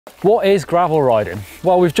What is gravel riding?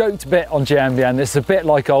 Well, we've joked a bit on GMBN, this is a bit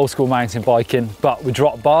like old school mountain biking, but we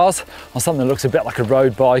drop bars on something that looks a bit like a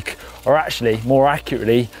road bike, or actually, more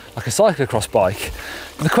accurately, like a cyclocross bike.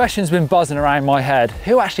 The question's been buzzing around my head,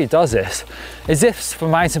 who actually does this? Is this for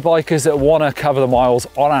mountain bikers that want to cover the miles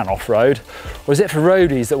on and off-road, or is it for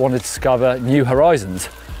roadies that want to discover new horizons,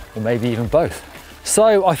 or maybe even both?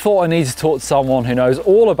 So I thought I needed to talk to someone who knows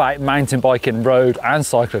all about mountain biking, road and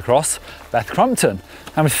cyclocross, Beth Crumpton.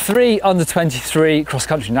 And with 3 under-23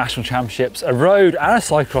 cross-country national championships, a road and a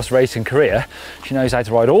cyclocross racing career, she knows how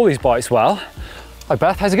to ride all these bikes well. Hi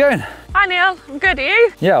Beth, how's it going? Hi Neil, I'm good, are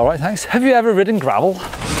you? Yeah, all right, thanks. Have you ever ridden gravel?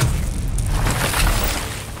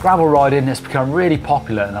 Gravel riding has become really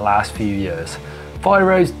popular in the last few years. Fire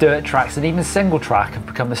roads, dirt tracks and even single track have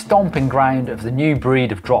become the stomping ground of the new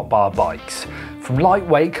breed of drop bar bikes. From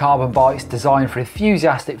lightweight carbon bikes designed for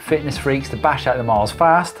enthusiastic fitness freaks to bash out the miles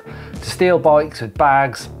fast, to steel bikes with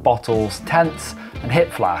bags, bottles, tents and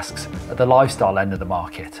hip flasks at the lifestyle end of the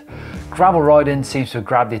market. Gravel riding seems to have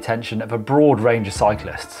grabbed the attention of a broad range of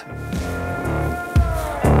cyclists.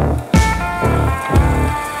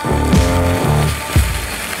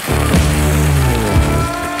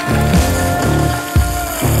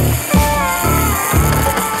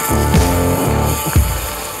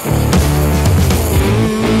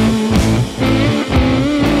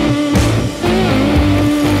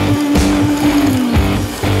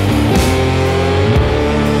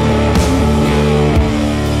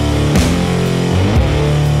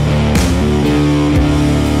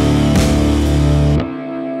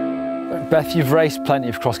 Beth, you've raced plenty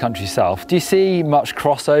of cross-country yourself. Do you see much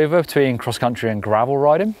crossover between cross-country and gravel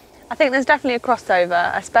riding? I think there's definitely a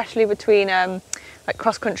crossover, especially between like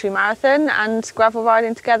cross-country marathon and gravel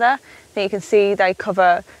riding together. I think you can see they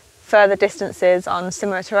cover further distances on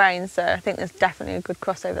similar terrain, so I think there's definitely a good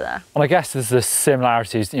crossover there. And I guess there's the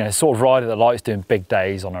similarities, you know, sort of rider that likes doing big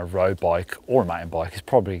days on a road bike or a mountain bike is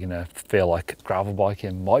probably going to feel like gravel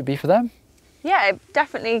biking might be for them. Yeah, it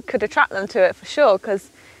definitely could attract them to it for sure, because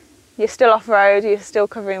you're still off-road, you're still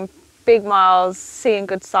covering big miles, seeing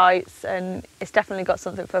good sights, and it's definitely got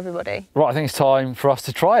something for everybody. Right, I think it's time for us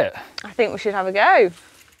to try it. I think we should have a go.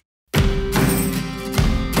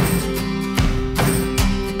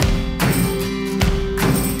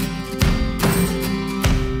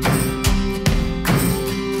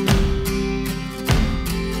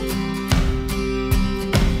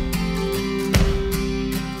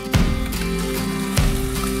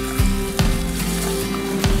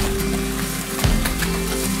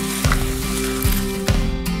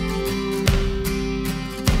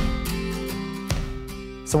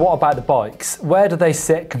 So what about the bikes? Where do they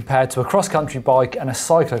sit compared to a cross-country bike and a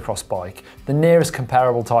cyclocross bike, the nearest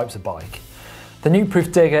comparable types of bike? The new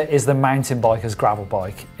Proof Digger is the mountain biker's gravel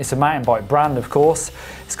bike. It's a mountain bike brand, of course.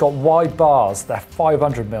 It's got wide bars, they're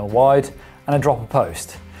 500mm wide, and a dropper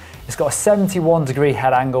post. It's got a 71-degree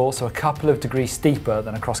head angle, so a couple of degrees steeper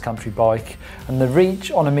than a cross-country bike, and the reach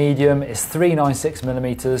on a medium is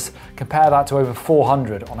 396mm, compare that to over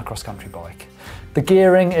 400 on a cross-country bike. The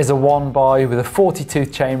gearing is a 1x with a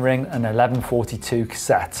 40-tooth chainring and 1142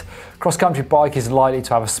 cassette. Cross-country bike is likely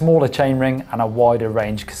to have a smaller chainring and a wider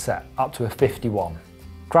range cassette, up to a 51.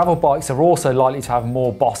 Gravel bikes are also likely to have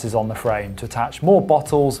more bosses on the frame to attach more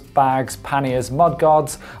bottles, bags, panniers,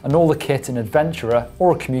 mudguards and all the kit an adventurer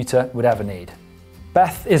or a commuter would ever need.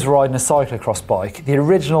 Beth is riding a cyclocross bike, the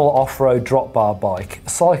original off-road drop bar bike.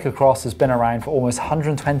 Cyclocross has been around for almost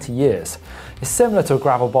 120 years. It's similar to a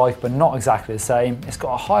gravel bike, but not exactly the same. It's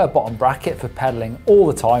got a higher bottom bracket for pedaling all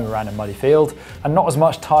the time around a muddy field, and not as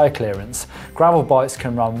much tyre clearance. Gravel bikes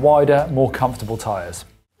can run wider, more comfortable tyres.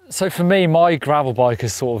 So for me, my gravel bike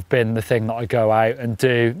has sort of been the thing that I go out and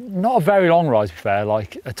do, not a very long ride to be fair,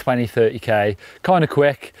 like a 20-30k, kind of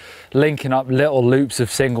quick, linking up little loops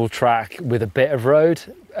of single track with a bit of road.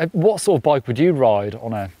 What sort of bike would you ride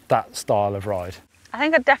on that style of ride? I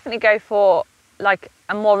think I'd definitely go for like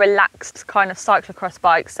a more relaxed kind of cyclocross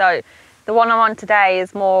bike. So the one I'm on today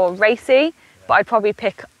is more racy, but I'd probably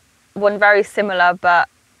pick one very similar, but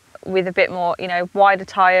with a bit more, you know, wider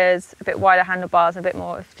tyres, a bit wider handlebars, a bit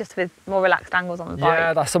more, just with more relaxed angles on the bike.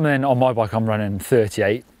 Yeah, that's something on my bike. I'm running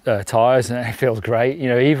 38 tyres and it feels great. You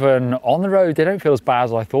know, even on the road, they don't feel as bad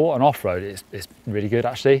as I thought, and off-road, it's really good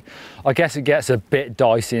actually. I guess it gets a bit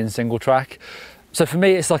dicey in single track. So for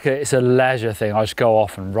me, it's a leisure thing. I just go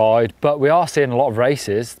off and ride, but we are seeing a lot of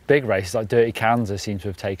races, big races like Dirty Kansas seem to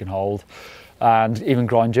have taken hold, and even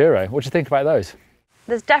Grinduro. What do you think about those?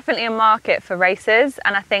 There's definitely a market for races,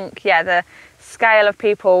 and I think, yeah, the scale of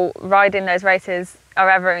people riding those races are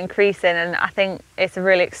ever increasing, and I think it's a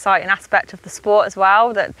really exciting aspect of the sport as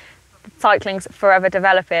well, that cycling's forever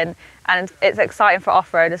developing, and it's exciting for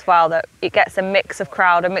off-road as well, that it gets a mix of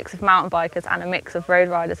crowd, a mix of mountain bikers and a mix of road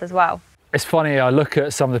riders as well. It's funny, I look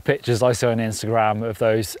at some of the pictures I saw on Instagram of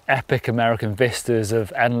those epic American vistas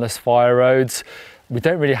of endless fire roads. We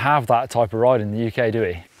don't really have that type of ride in the UK, do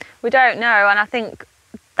we? We don't know, and I think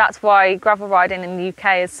that's why gravel riding in the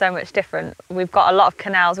UK is so much different. We've got a lot of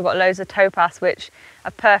canals, we've got loads of towpaths which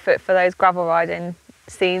are perfect for those gravel riding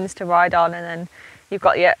scenes to ride on, and then you've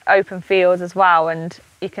got your open fields as well, and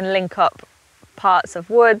you can link up parts of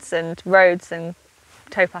woods and roads and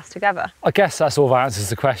towpaths together. I guess that sort of answers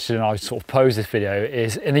the question I sort of posed this video.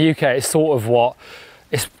 Is in the UK it's sort of what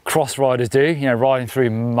cross riders do, you know, riding through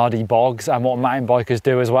muddy bogs, and what mountain bikers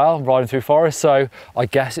do as well, riding through forests. So I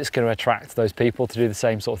guess it's going to attract those people to do the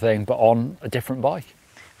same sort of thing but on a different bike.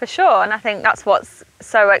 For sure, and I think that's what's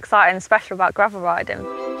so exciting and special about gravel riding.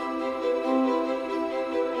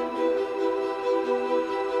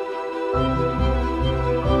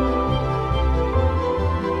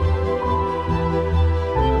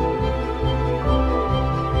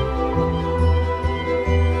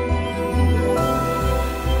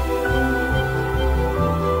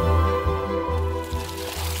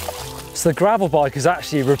 So the gravel bike has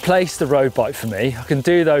actually replaced the road bike for me. I can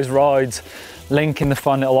do those rides, linking the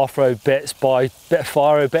fun little off-road bits by bit of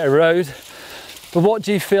fire, a bit of road. But what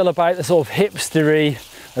do you feel about the sort of hipstery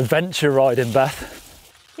adventure riding,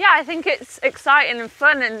 Beth? Yeah, I think it's exciting and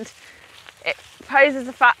fun, and it poses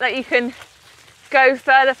the fact that you can go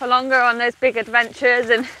further for longer on those big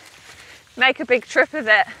adventures and make a big trip of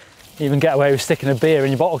it. Even get away with sticking a beer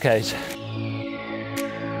in your bottle cage.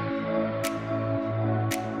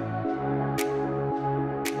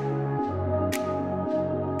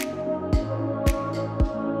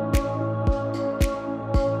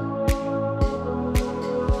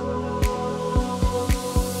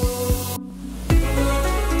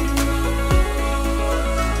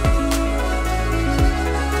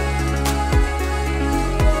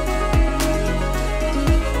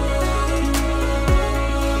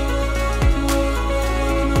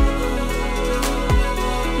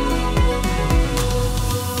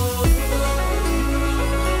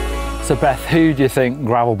 So Beth, who do you think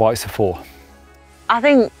gravel bikes are for? I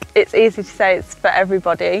think it's easy to say it's for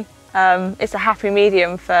everybody. It's a happy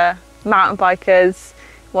medium for mountain bikers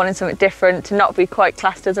wanting something different, to not be quite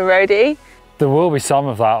classed as a roadie. There will be some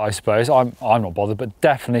of that, I suppose. I'm not bothered, but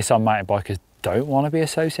definitely some mountain bikers don't want to be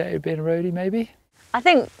associated with being a roadie, maybe? I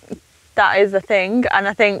think that is the thing, and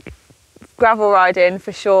I think gravel riding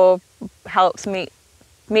for sure helps meet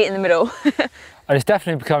in the middle. And it's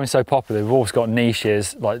definitely becoming so popular. We've also got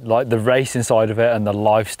niches like the racing side of it and the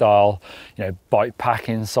lifestyle, you know, bike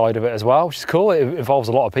packing side of it as well, which is cool. It involves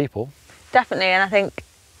a lot of people. Definitely, and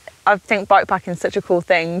I think bike packing is such a cool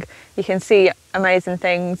thing. You can see amazing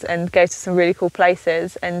things and go to some really cool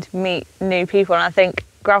places and meet new people. And I think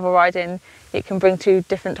gravel riding, it can bring two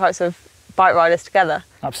different types of bike riders together.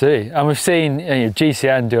 Absolutely, and we've seen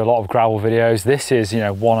GCN do a lot of gravel videos. This is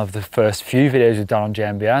one of the first few videos we've done on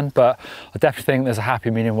GMBN, but I definitely think there's a happy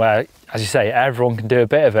medium where, as you say, everyone can do a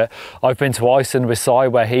bit of it. I've been to Iceland with Cy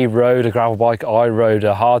where he rode a gravel bike, I rode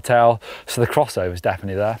a hardtail, so the crossover is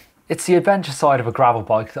definitely there. It's the adventure side of a gravel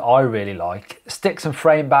bike that I really like. Stick some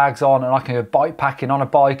frame bags on and I can go bike packing on a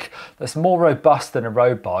bike that's more robust than a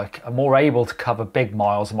road bike and more able to cover big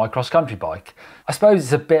miles on my cross-country bike. I suppose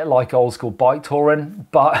it's a bit like old school bike touring,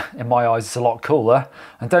 but in my eyes it's a lot cooler.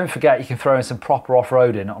 And don't forget, you can throw in some proper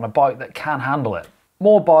off-roading on a bike that can handle it.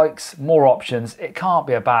 More bikes, more options, it can't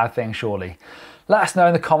be a bad thing surely. Let us know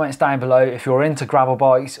in the comments down below if you're into gravel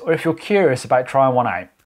bikes or if you're curious about trying one out.